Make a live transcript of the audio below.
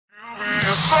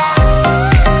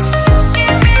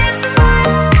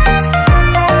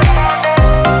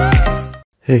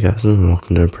Hey guys, and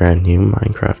welcome to a brand new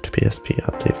Minecraft PSP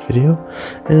update video,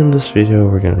 and in this video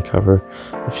we're going to cover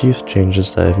a few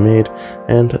changes that I've made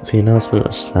and the announcement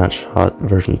of Snapshot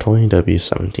version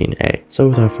 20w17a. So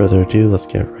without further ado, let's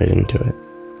get right into it.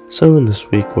 So in this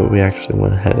week, what we actually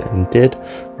went ahead and did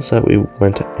was that we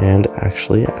went and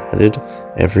actually added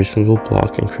every single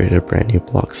block and created a brand new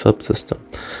block subsystem.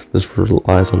 This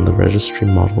relies on the registry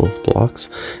model of blocks,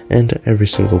 and every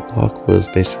single block was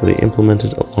basically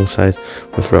implemented alongside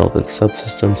with relevant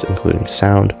subsystems including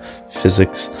sound,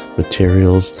 physics,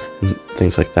 materials, and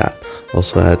things like that.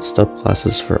 Also add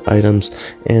subclasses for items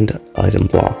and item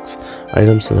blocks.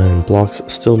 Items and item blocks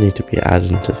still need to be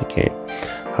added into the game.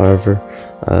 However,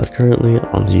 currently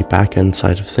on the back-end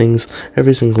side of things,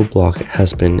 every single block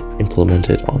has been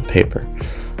implemented on paper.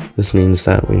 This means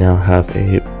that we now have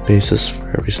a basis for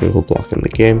every single block in the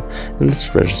game, and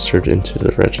it's registered into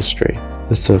the registry.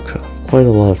 This took quite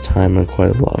a lot of time and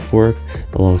quite a lot of work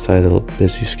alongside a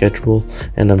busy schedule,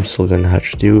 and I'm still going to have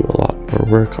to do a lot more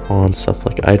work on stuff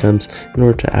like items in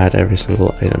order to add every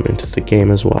single item into the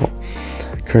game as well.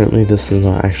 Currently, this does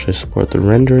not actually support the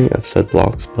rendering of said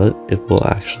blocks, but it will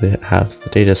actually have the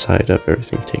data side of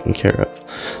everything taken care of.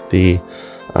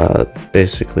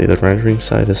 Basically, the rendering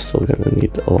side is still going to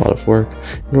need a lot of work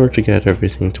in order to get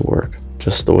everything to work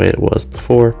just the way it was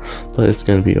before, but it's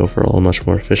going to be overall a much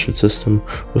more efficient system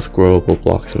with growable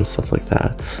blocks and stuff like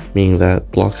that, meaning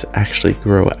that blocks actually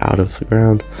grow out of the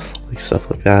ground, like stuff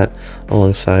like that,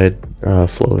 alongside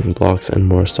floating blocks and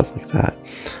more stuff like that.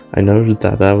 I noted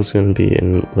that that was going to be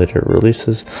in later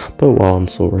releases, but while I'm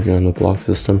still working on the block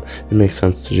system, it makes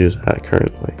sense to do that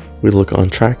currently. We look on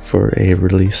track for a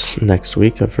release next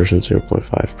week of version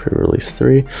 0.5 pre-release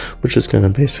 3, which is going to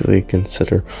basically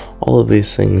consider all of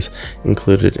these things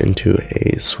included into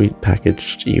a sweet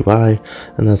packaged UI,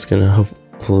 and that's going to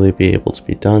hopefully be able to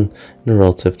be done in a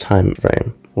relative time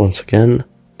frame. Once again,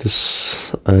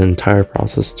 this entire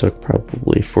process took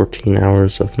probably 14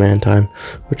 hours of man time,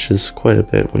 which is quite a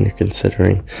bit when you're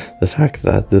considering the fact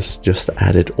that this just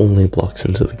added only blocks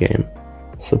into the game.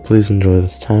 So please enjoy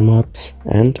this time lapse,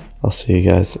 and I'll see you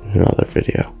guys in another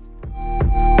video.